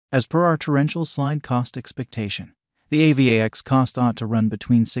As per our torrential slide cost expectation, the AVAX cost ought to run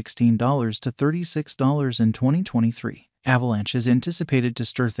between $16 to $36 in 2023. Avalanche is anticipated to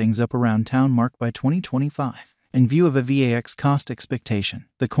stir things up around town mark by 2025. In view of a VAX cost expectation,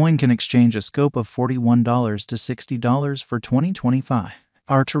 the coin can exchange a scope of $41 to $60 for 2025.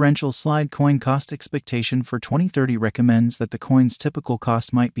 Our torrential slide coin cost expectation for 2030 recommends that the coin's typical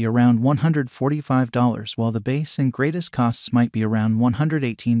cost might be around $145, while the base and greatest costs might be around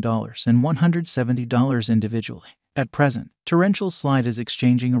 $118 and $170 individually. At present, torrential slide is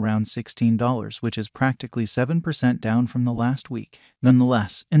exchanging around $16, which is practically 7% down from the last week.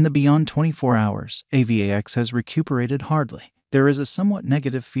 Nonetheless, in the beyond 24 hours, AVAX has recuperated hardly. There is a somewhat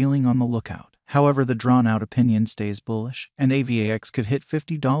negative feeling on the lookout. However, the drawn-out opinion stays bullish, and AVAX could hit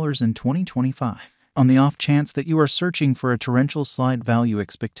 $50 in 2025. On the off chance that you are searching for a torrential slide value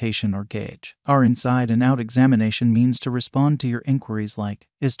expectation or gauge, our inside and out examination means to respond to your inquiries like,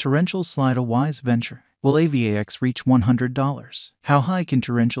 is torrential slide a wise venture? Will AVAX reach $100? How high can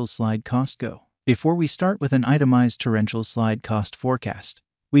torrential slide cost go? Before we start with an itemized torrential slide cost forecast,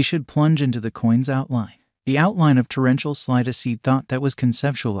 we should plunge into the coin's outline. The outline of torrential slide is a seed thought that was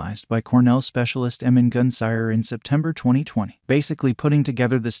conceptualized by Cornell specialist Emin Gunsire in September 2020, basically putting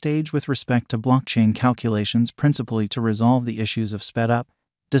together the stage with respect to blockchain calculations principally to resolve the issues of sped up,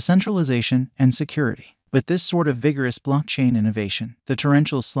 decentralization, and security. With this sort of vigorous blockchain innovation, the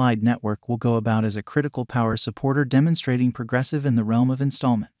torrential slide network will go about as a critical power supporter demonstrating progressive in the realm of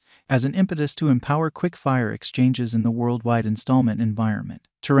installment. As an impetus to empower quick-fire exchanges in the worldwide installment environment,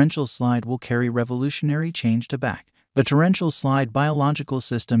 torrential slide will carry revolutionary change to back. The torrential slide biological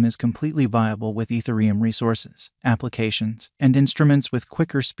system is completely viable with Ethereum resources, applications, and instruments with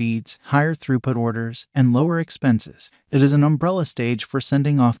quicker speeds, higher throughput orders, and lower expenses. It is an umbrella stage for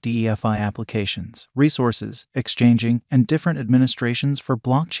sending off DeFi applications, resources, exchanging, and different administrations for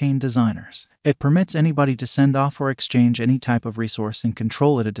blockchain designers. It permits anybody to send off or exchange any type of resource and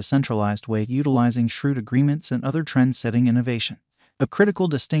control it a decentralized way utilizing shrewd agreements and other trend-setting innovation. A critical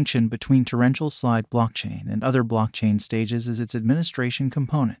distinction between torrential slide blockchain and other blockchain stages is its administration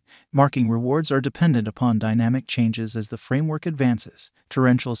component. Marking rewards are dependent upon dynamic changes as the framework advances.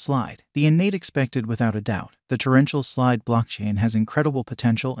 Torrential slide, the innate expected without a doubt. The torrential slide blockchain has incredible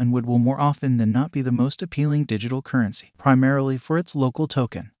potential and will more often than not be the most appealing digital currency, primarily for its local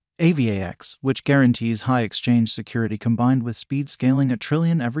token, AVAX, which guarantees high exchange security combined with speed scaling a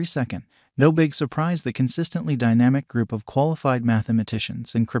trillion every second. No big surprise the consistently dynamic group of qualified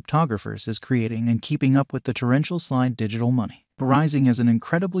mathematicians and cryptographers is creating and keeping up with the torrential slide digital money, rising as an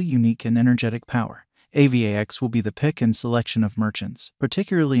incredibly unique and energetic power. AVAX will be the pick and selection of merchants,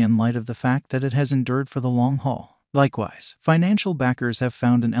 particularly in light of the fact that it has endured for the long haul. Likewise, financial backers have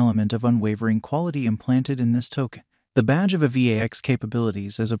found an element of unwavering quality implanted in this token. The badge of AVAX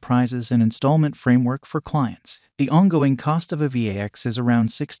capabilities as a prizes and installment framework for clients. The ongoing cost of AVAX is around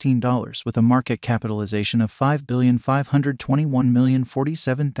 $16 with a market capitalization of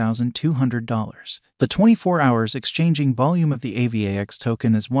 $5,521,047,200. The 24 hours exchanging volume of the AVAX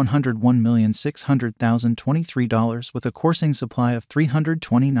token is $101,600,023 with a coursing supply of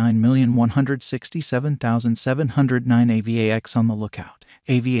 329,167,709 AVAX on the lookout.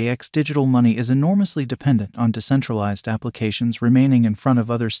 AVAX digital money is enormously dependent on decentralized applications remaining in front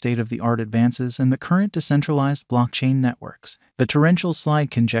of other state-of-the-art advances in the current decentralized blockchain networks. The torrential slide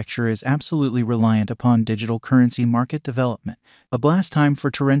conjecture is absolutely reliant upon digital currency market development. A blast time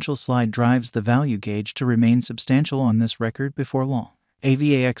for torrential slide drives the value gauge to remain substantial on this record before long.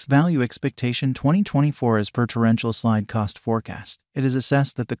 AVAX value expectation 2024 as per torrential slide cost forecast. It is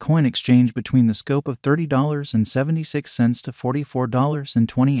assessed that the coin exchange between the scope of $30.76 to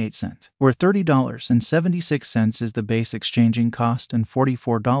 $44.28, where $30.76 is the base exchanging cost and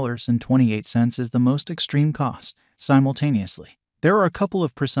 $44.28 is the most extreme cost. Simultaneously, there are a couple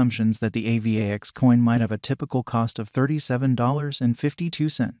of presumptions that the AVAX coin might have a typical cost of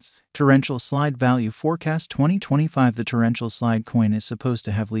 $37.52. Torrential slide value forecast 2025. The torrential slide coin is supposed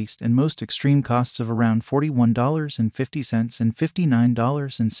to have least and most extreme costs of around $41.50 and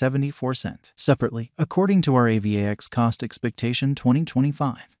 $59.74. Separately, according to our AVAX cost expectation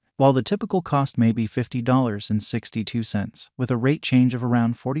 2025. While the typical cost may be $50.62, with a rate change of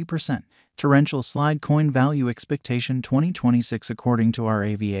around 40%, Torrential Slide Coin Value Expectation 2026. According to our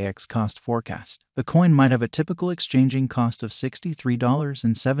AVAX cost forecast, the coin might have a typical exchanging cost of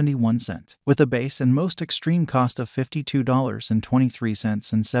 $63.71, with a base and most extreme cost of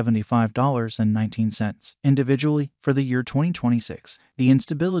 $52.23 and $75.19. Individually, for the year 2026, the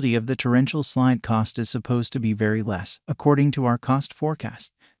instability of the torrential slide cost is supposed to be very less. According to our cost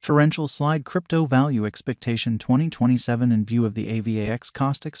forecast, Torrential Slide Crypto Value Expectation 2027. In view of the AVAX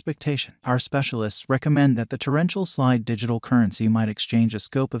cost expectation, our specialists recommend that the Torrential Slide digital currency might exchange a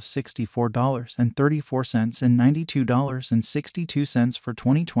scope of $64.34 and $92.62 for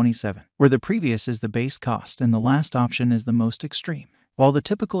 2027, where the previous is the base cost and the last option is the most extreme. While the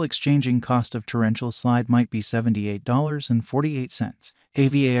typical exchanging cost of Torrential Slide might be $78.48,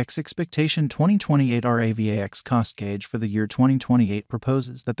 AVAX Expectation 2028. Our AVAX cost gauge for the year 2028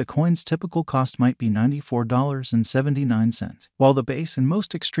 proposes that the coin's typical cost might be $94.79, while the base and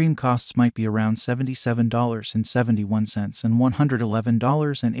most extreme costs might be around $77.71 and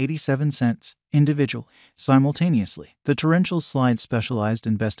 $111.87. Individually. Simultaneously, the Torrential Slide specialized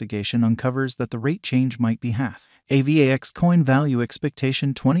investigation uncovers that the rate change might be half. AVAX Coin Value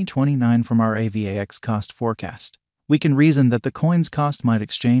Expectation 2029. From our AVAX cost forecast, we can reason that the coin's cost might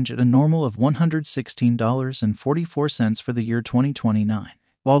exchange at a normal of $116.44 for the year 2029,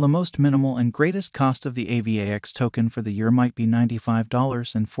 while the most minimal and greatest cost of the AVAX token for the year might be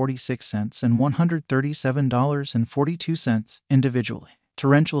 $95.46 and $137.42. Individually.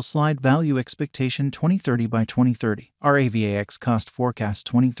 Torrential Slide Value Expectation 2030. By 2030, our AVAX cost forecast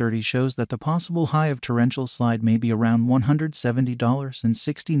 2030 shows that the possible high of Torrential Slide may be around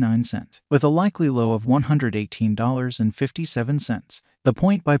 $170.69, with a likely low of $118.57. The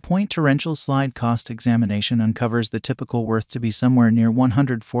point-by-point Torrential Slide cost examination uncovers the typical worth to be somewhere near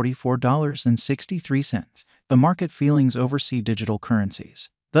 $144.63. The market feelings oversee digital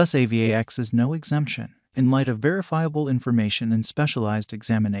currencies. Thus, AVAX is no exemption. In light of verifiable information and specialized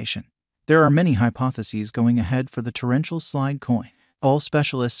examination, there are many hypotheses going ahead for the Torrential Slide coin. All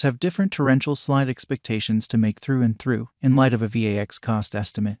specialists have different Torrential Slide expectations to make through and through. In light of a VAX cost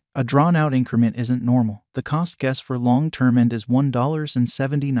estimate, a drawn-out increment isn't normal. The cost guess for long-term end is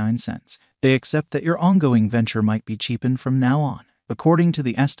 $1.79. They accept that your ongoing venture might be cheapened from now on. According to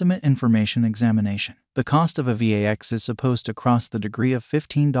the Estimate Information Examination, the cost of a VAX is supposed to cross the degree of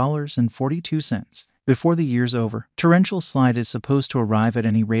 $15.42. Before the year's over, Torrential Slide is supposed to arrive at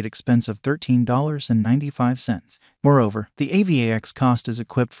any rate expense of $13.95. Moreover, the AVAX cost is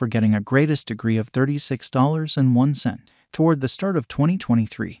equipped for getting a greatest degree of $36.01. Toward the start of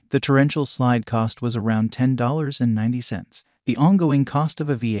 2023, the Torrential Slide cost was around $10.90. The ongoing cost of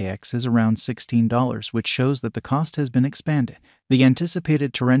a VAX is around $16, which shows that the cost has been expanded. The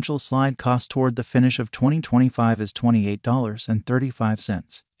anticipated Torrential Slide cost toward the finish of 2025 is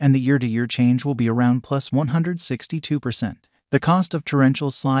 $28.35, and the year-to-year change will be around plus 162%. The cost of Torrential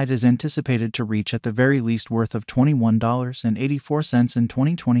Slide is anticipated to reach at the very least worth of $21.84 in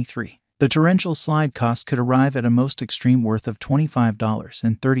 2023. The Torrential Slide cost could arrive at a most extreme worth of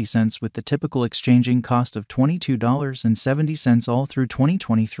 $25.30, with the typical exchanging cost of $22.70 all through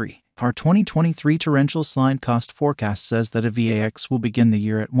 2023. Our 2023 Torrential Slide cost forecast says that a VAX will begin the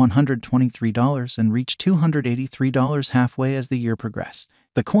year at $123 and reach $283 halfway as the year progresses.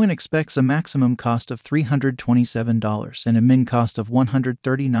 The coin expects a maximum cost of $327 and a min cost of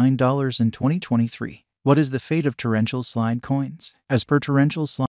 $139 in 2023. What is the fate of Torrential Slide coins? As per Torrential Slide